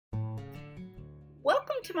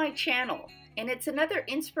Welcome to my channel, and it's another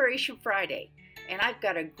Inspiration Friday, and I've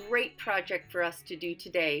got a great project for us to do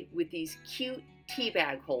today with these cute tea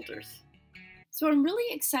bag holders. So I'm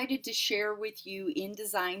really excited to share with you in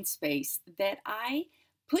Design Space that I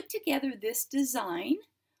put together this design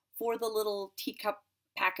for the little teacup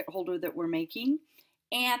packet holder that we're making,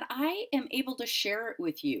 and I am able to share it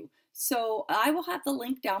with you. So I will have the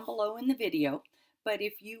link down below in the video, but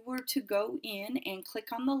if you were to go in and click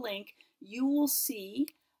on the link, you will see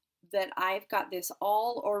that I've got this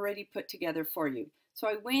all already put together for you. So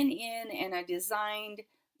I went in and I designed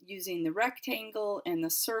using the rectangle and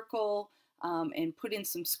the circle and put in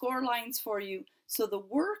some score lines for you. So the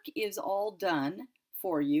work is all done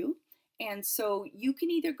for you. And so you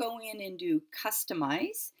can either go in and do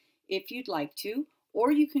customize if you'd like to,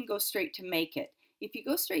 or you can go straight to make it. If you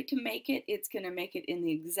go straight to make it, it's going to make it in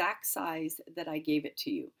the exact size that I gave it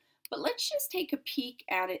to you. But let's just take a peek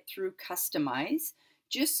at it through Customize,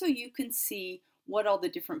 just so you can see what all the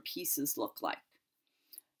different pieces look like.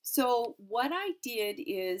 So what I did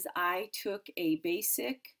is I took a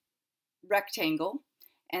basic rectangle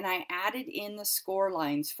and I added in the score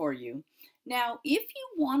lines for you. Now, if you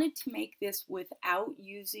wanted to make this without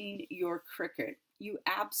using your Cricut, you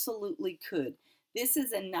absolutely could. This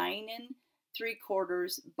is a 9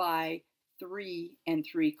 3/4 by 3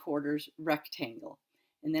 3/4 rectangle.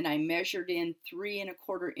 And then I measured in 3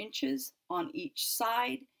 1/4 inches on each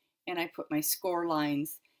side, and I put my score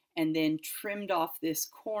lines and then trimmed off this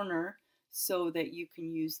corner so that you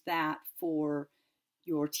can use that for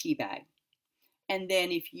your tea bag. And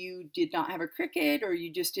then if you did not have a Cricut or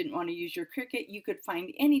you just didn't want to use your Cricut, you could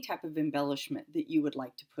find any type of embellishment that you would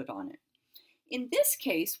like to put on it. In this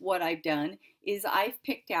case, what I've done is I've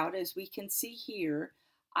picked out, as we can see here,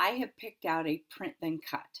 I have picked out a print then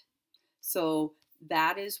cut. So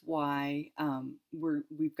that is why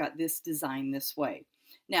we've got this design this way.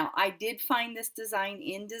 Now, I did find this design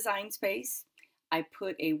in Design Space. I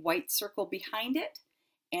put a white circle behind it,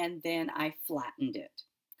 and then I flattened it.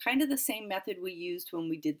 Kind of the same method we used when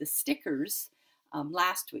we did the stickers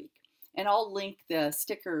last week. And I'll link the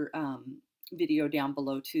sticker video down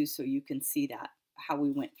below too, so you can see that, how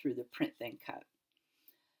we went through the print then cut.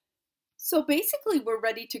 So basically we're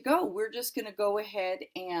ready to go. We're just going to go ahead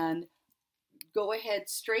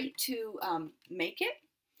straight to make it.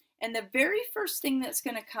 And the very first thing that's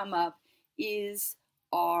going to come up is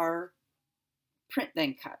our print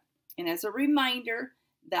then cut. And as a reminder,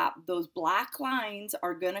 that those black lines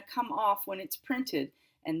are going to come off when it's printed,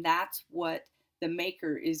 and that's what the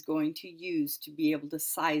maker is going to use to be able to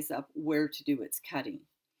size up where to do its cutting.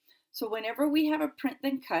 So whenever we have a print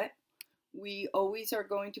then cut, we always are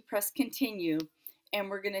going to press continue, and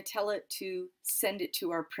we're going to tell it to send it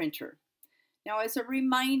to our printer. Now, as a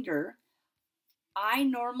reminder, I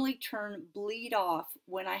normally turn bleed off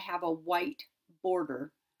when I have a white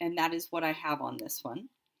border, and that is what I have on this one.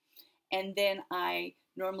 And then I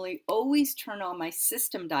normally always turn on my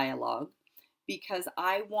system dialog because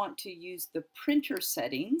I want to use the printer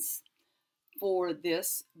settings for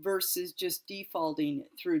this versus just defaulting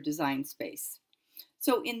through Design Space.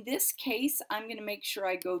 So in this case, I'm going to make sure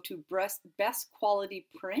I go to best quality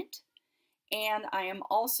print, and I am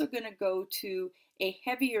also going to go to a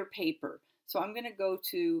heavier paper. So I'm going to go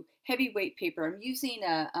to heavyweight paper. I'm using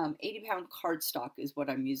a 80-pound cardstock is what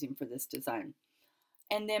I'm using for this design.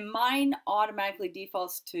 And then mine automatically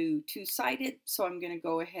defaults to two-sided, so I'm going to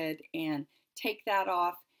go ahead and take that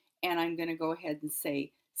off, and I'm going to go ahead and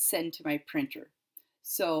say send to my printer.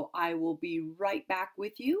 So I will be right back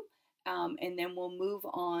with you, and then we'll move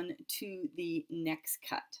on to the next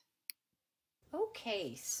cut.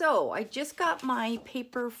 Okay, so I just got my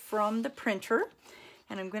paper from the printer,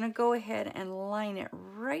 and I'm going to go ahead and line it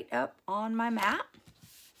right up on my mat.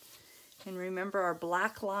 And remember, our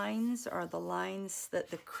black lines are the lines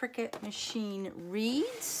that the Cricut machine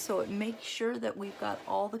reads, so it makes sure that we've got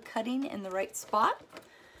all the cutting in the right spot.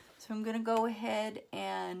 So I'm going to go ahead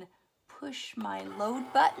and push my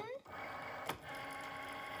load button.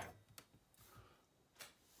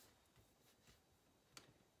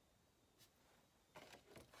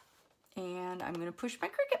 And I'm going to push my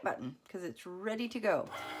Cricut button because it's ready to go.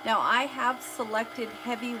 Now, I have selected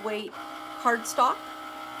heavyweight cardstock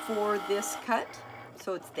for this cut,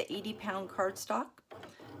 so it's the 80-pound cardstock.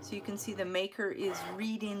 So you can see the maker is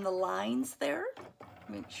reading the lines there.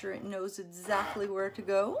 Make sure it knows exactly where to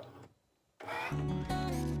go.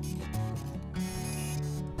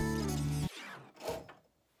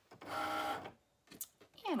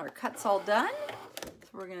 And our cut's all done.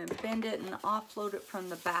 So we're going to bend it and offload it from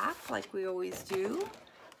the back like we always do.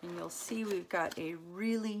 And you'll see we've got a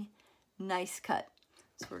really nice cut.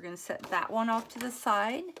 So we're going to set that one off to the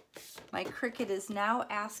side. My Cricut is now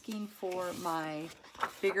asking for my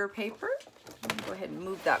bigger paper. I'm going to go ahead and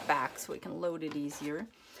move that back so we can load it easier.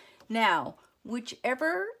 Now,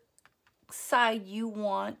 whichever side you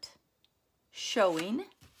want showing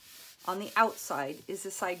on the outside is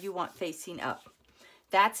the side you want facing up.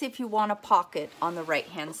 That's if you want a pocket on the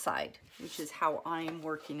right-hand side, which is how I'm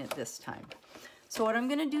working it this time. So what I'm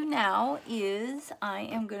going to do now is I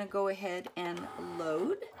am going to go ahead and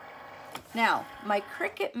load. Now, my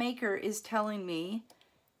Cricut Maker is telling me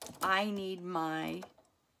I need my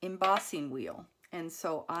embossing wheel. And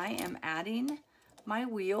so I am adding my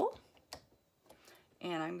wheel.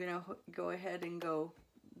 And I'm going to go ahead and go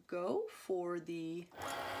for the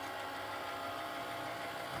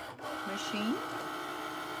machine.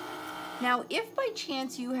 Now, if by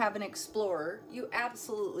chance you have an Explorer, you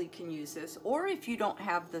absolutely can use this. Or if you don't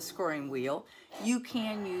have the scoring wheel, you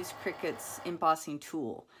can use Cricut's embossing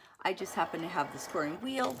tool. I just happen to have the scoring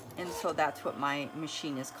wheel, and so that's what my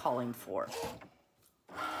machine is calling for.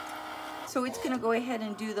 So it's going to go ahead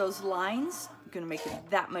and do those lines. I'm going to make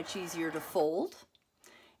it that much easier to fold.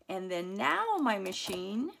 And then now my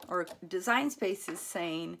machine, or Design Space, is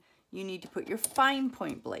saying you need to put your fine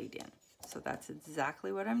point blade in. So that's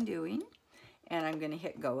exactly what I'm doing. And I'm going to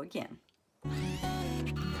hit go again. And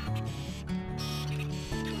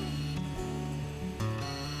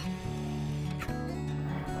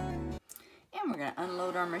we're going to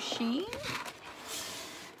unload our machine.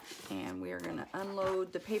 And we are going to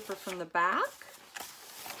unload the paper from the back.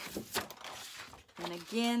 And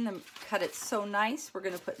again, the cut it's so nice. We're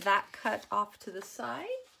going to put that cut off to the side.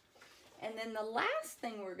 And then the last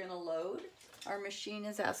thing we're going to load, our machine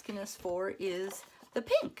is asking us for, is the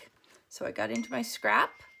pink. So I got into my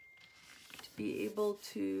scrap to be able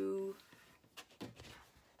to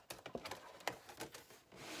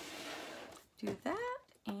do that,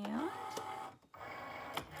 and I'm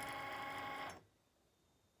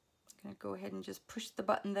going to go ahead and just push the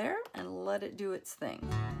button there and let it do its thing.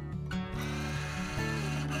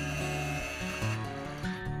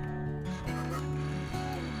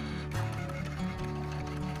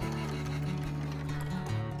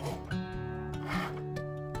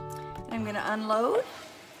 I'm going to unload,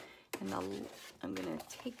 and I'm going to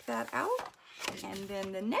take that out. And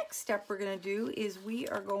then the next step we're going to do is we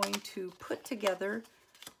are going to put together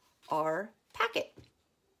our packet.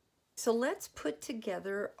 So let's put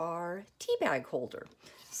together our tea bag holder.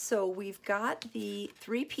 So we've got the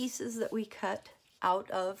 3 pieces that we cut out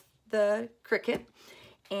of the Cricut.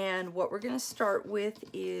 And what we're going to start with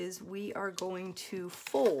is we are going to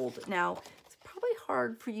fold. Now, it's probably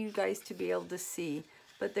hard for you guys to be able to see,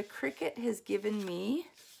 but the Cricut has given me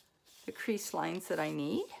the crease lines that I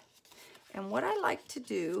need. And what I like to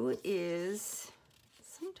do is,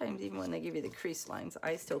 sometimes even when they give you the crease lines,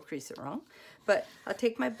 I still crease it wrong. But I'll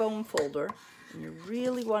take my bone folder, and you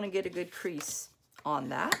really want to get a good crease on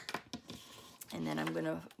that. And then I'm going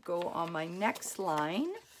to go on my next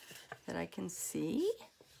line that I can see,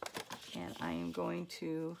 and I am going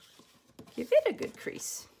to give it a good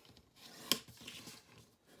crease.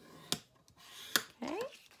 Okay,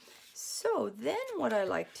 so then what I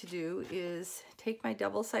like to do is take my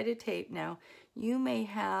double-sided tape. Now, you may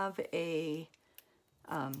have a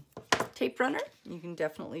tape runner. You can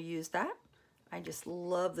definitely use that. I just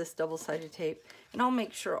love this double-sided tape, and I'll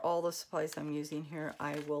make sure all the supplies I'm using here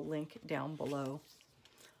I will link down below.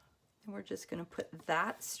 And we're just going to put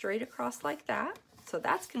that straight across like that. So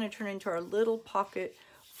that's going to turn into our little pocket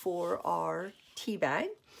for our tea bag,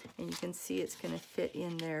 and you can see it's going to fit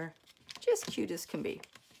in there just cute as can be.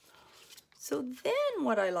 So then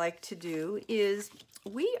what I like to do is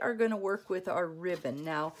we are going to work with our ribbon.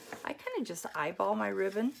 Now, I kind of just eyeball my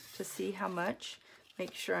ribbon to see how much.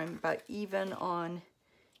 Make sure I'm about even on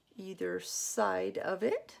either side of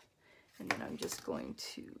it. And then I'm just going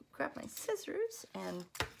to grab my scissors and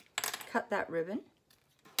cut that ribbon.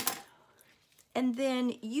 And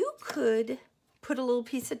then you could put a little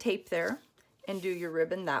piece of tape there and do your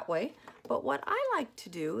ribbon that way. But what I like to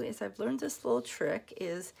do is, I've learned this little trick,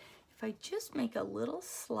 is if I just make a little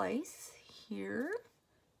slice here,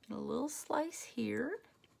 and a little slice here,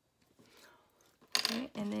 okay,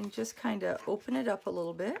 and then just kind of open it up a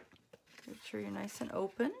little bit. Make sure you're nice and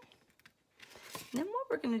open. And then what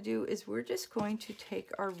we're going to do is we're just going to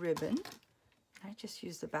take our ribbon. I just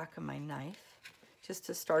use the back of my knife just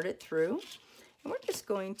to start it through. And we're just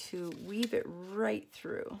going to weave it right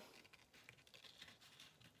through.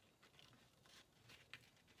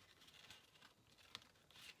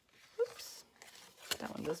 Oops,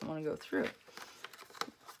 that one doesn't want to go through. Just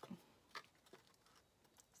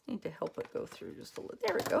need to help it go through just a little.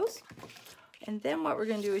 There it goes. And then what we're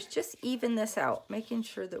going to do is just even this out, making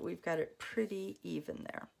sure that we've got it pretty even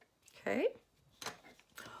there. Okay?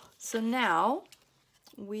 So now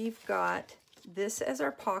we've got this as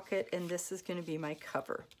our pocket, and this is going to be my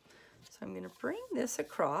cover. So I'm going to bring this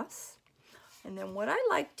across. And then what I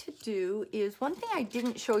like to do is, one thing I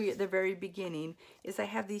didn't show you at the very beginning is I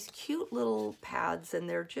have these cute little pads, and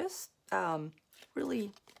they're just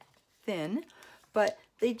really thin, but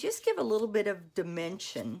they just give a little bit of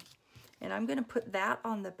dimension. And I'm going to put that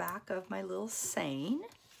on the back of my little seine,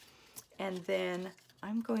 and then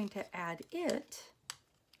I'm going to add it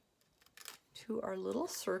to our little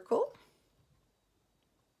circle.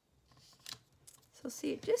 So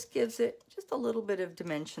see, it just gives it just a little bit of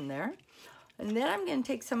dimension there. And then I'm going to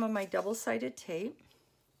take some of my double-sided tape,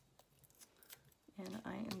 and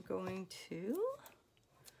I am going to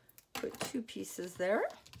put 2 pieces there.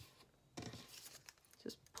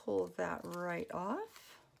 Just pull that right off.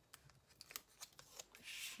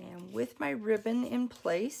 And with my ribbon in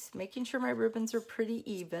place, making sure my ribbons are pretty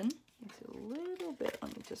even. It's a little bit,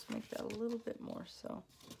 let me just make that a little bit more so.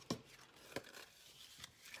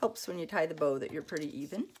 Helps when you tie the bow that you're pretty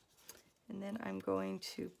even. And then I'm going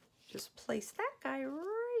to just place that guy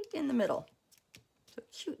right in the middle. So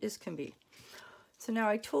cute as can be. So now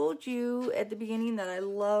I told you at the beginning that I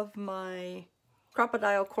love my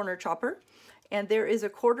Crop-A-Dile corner chopper. And there is a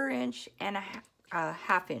 1/4 inch and a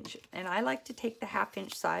 1/2 inch. And I like to take the 1/2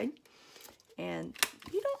 inch side. And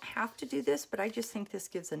you don't have to do this, but I just think this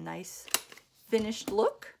gives a nice finished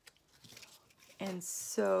look. And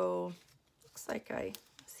so, looks like let's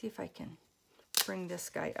see if I can bring this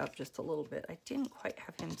guy up just a little bit. I didn't quite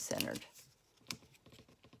have him centered.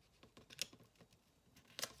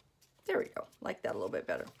 There we go, like that a little bit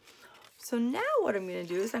better. So now what I'm going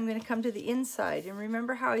to do is I'm going to come to the inside, and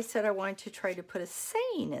remember how I said I wanted to try to put a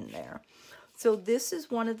seine in there. So this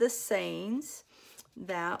is one of the seines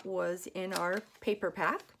that was in our paper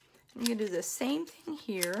pack. I'm going to do the same thing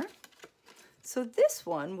here. So this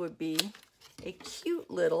one would be a cute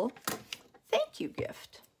little thank you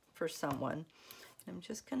gift for someone. I'm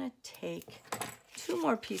just going to take 2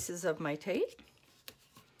 more pieces of my tape,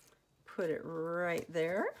 put it right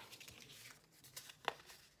there.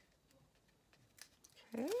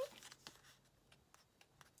 Okay.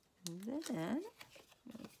 And then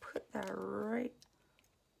I'm going to put that right,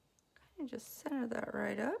 kind of just center that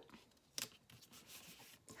right up.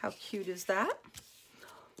 How cute is that?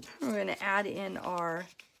 We're going to add in our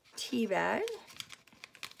tea bag,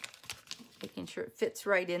 making sure it fits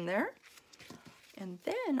right in there. And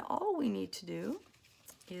then all we need to do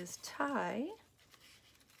is tie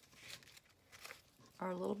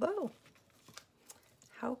our little bow.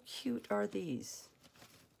 How cute are these?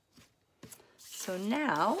 So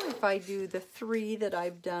now if I do the 3 that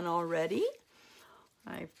I've done already,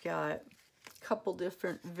 I've got a couple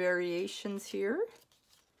different variations here.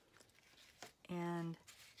 And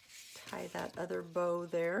tie that other bow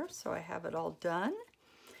there so I have it all done.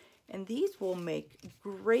 And these will make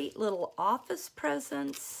great little office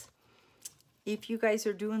presents. If you guys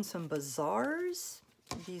are doing some bazaars,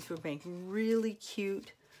 these would make really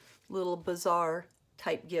cute little bazaar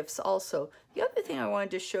type gifts also. The other thing I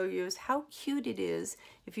wanted to show you is how cute it is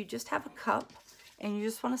if you just have a cup and you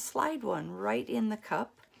just want to slide one right in the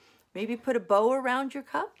cup. Maybe put a bow around your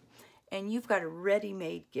cup and you've got a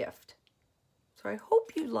ready-made gift. So I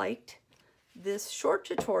hope you liked this short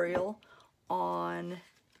tutorial on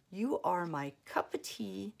You Are My Cup of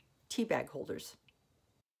Tea bag holders.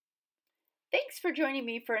 Thanks for joining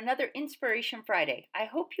me for another Inspiration Friday. I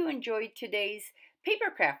hope you enjoyed today's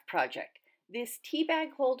papercraft project. This tea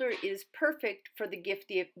bag holder is perfect for the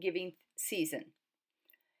gift giving season.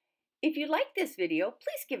 If you like this video,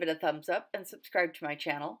 please give it a thumbs up and subscribe to my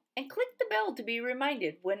channel, and click the bell to be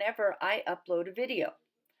reminded whenever I upload a video.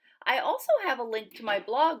 I also have a link to my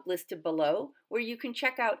blog listed below where you can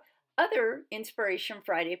check out other Inspiration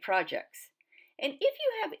Friday projects. And if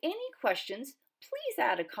you have any questions, please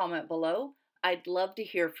add a comment below. I'd love to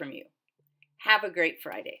hear from you. Have a great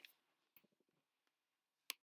Friday.